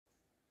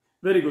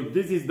Very good.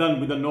 This is done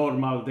with a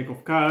normal deck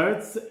of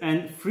cards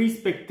and 3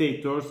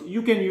 spectators.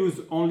 You can use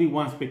only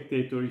 1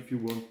 spectator if you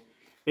want.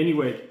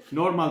 Anyway,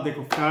 normal deck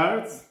of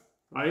cards,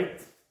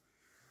 right?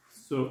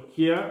 So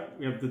here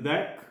we have the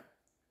deck,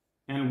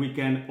 and we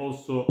can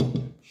also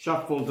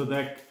shuffle the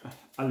deck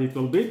a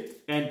little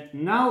bit. And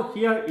now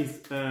here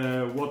is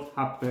what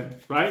happened,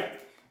 right?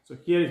 So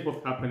here is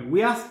what happened.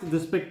 We asked the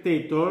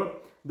spectator,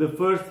 the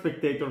first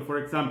spectator, for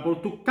example,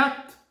 to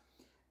cut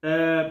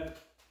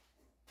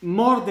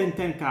more than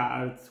 10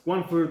 cards,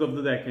 1/3 of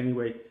the deck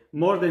anyway,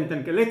 more than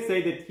 10 cards. Let's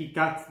say that he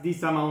cuts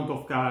this amount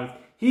of cards.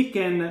 He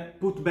can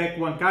put back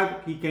 1 card,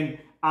 he can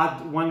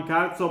add 1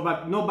 card, so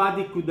but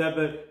nobody could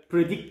ever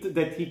predict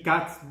that he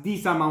cuts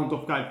this amount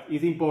of cards.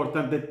 It's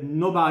important that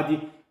nobody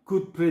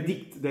could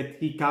predict that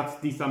he cuts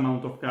this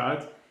amount of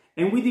cards.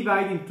 And we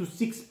divide into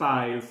 6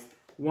 piles.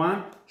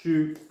 1,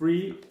 2,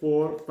 3,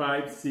 4,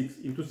 5, 6,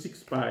 into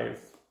 6 piles.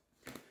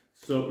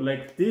 So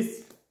like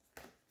this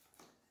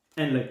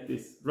and like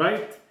this,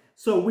 right?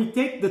 So we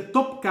take the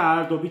top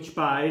card of each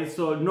pile,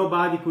 so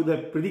nobody could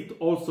have predicted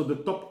also the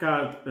top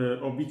card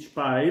of each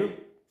pile.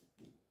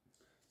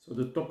 So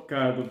the top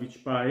card of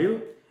each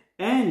pile.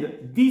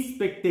 And this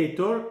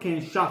spectator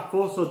can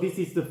shuffle, so this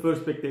is the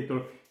first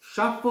spectator,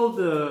 shuffle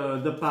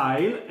the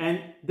pile, and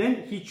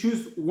then he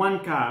chooses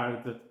 1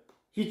 card.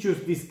 He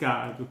chooses this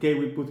card, okay,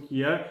 we put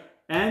here.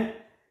 And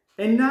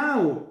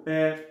now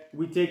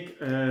we take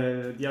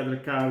the other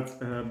cards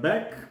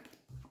back.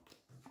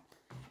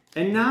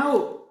 And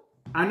now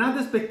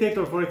another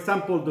spectator, for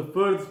example, the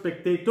third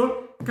spectator,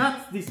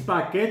 cuts this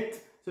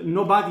packet. So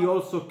nobody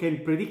also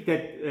can predict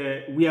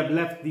that we have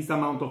left this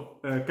amount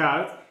of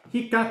cards.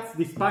 He cuts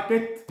this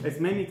packet as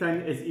many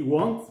times as he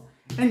wants,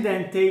 and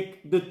then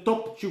take the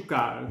top 2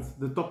 cards,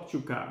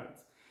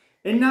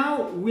 And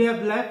now we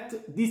have left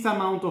this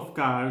amount of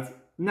cards.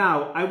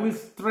 Now I will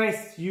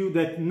stress you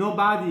that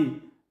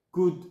nobody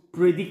could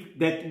predict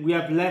that we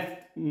have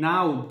left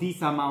now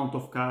this amount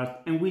of cards,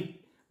 and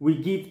we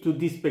give to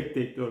this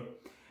spectator.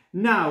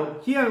 Now,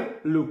 here,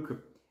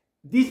 look,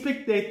 this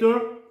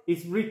spectator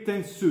is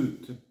written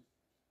suit,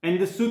 and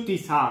the suit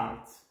is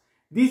hearts.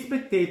 This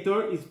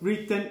spectator is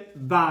written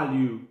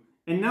value,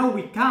 and now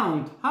we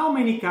count how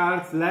many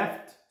cards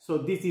left. So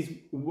this is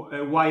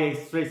why I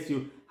stress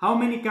you. How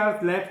many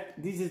cards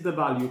left? This is the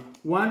value.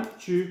 1,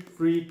 2,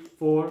 3,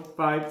 4,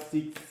 5,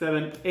 6,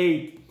 7,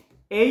 8.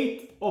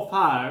 8 of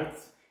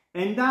hearts.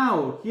 And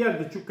now, here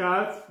the 2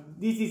 cards,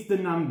 this is the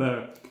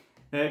number.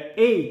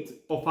 8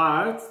 of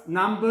hearts,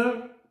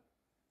 number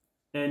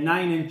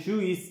 9 and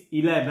 2 is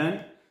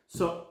 11.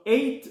 So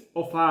 8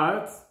 of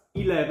hearts,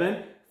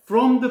 11.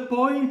 From the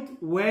point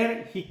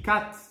where he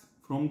cuts,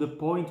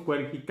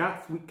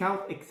 we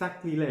count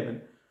exactly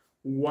 11.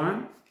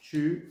 1,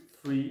 2,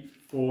 3,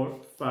 4,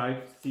 5,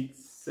 6,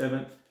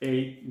 7,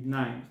 8,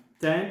 9,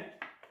 10,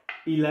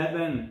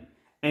 11.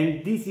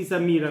 And this is a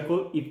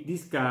miracle if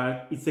this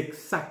card is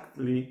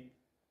exactly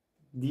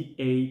the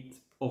 8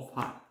 of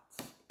hearts.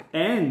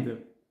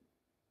 And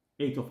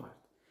 8 of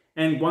hearts.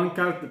 And 1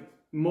 card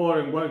more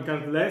and 1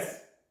 card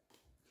less.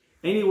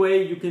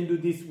 Anyway, you can do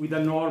this with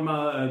a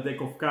normal deck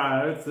of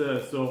cards,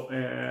 so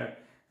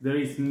there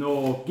is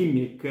no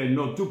gimmick,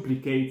 no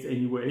duplicates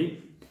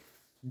anyway.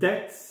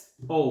 That's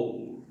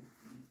all.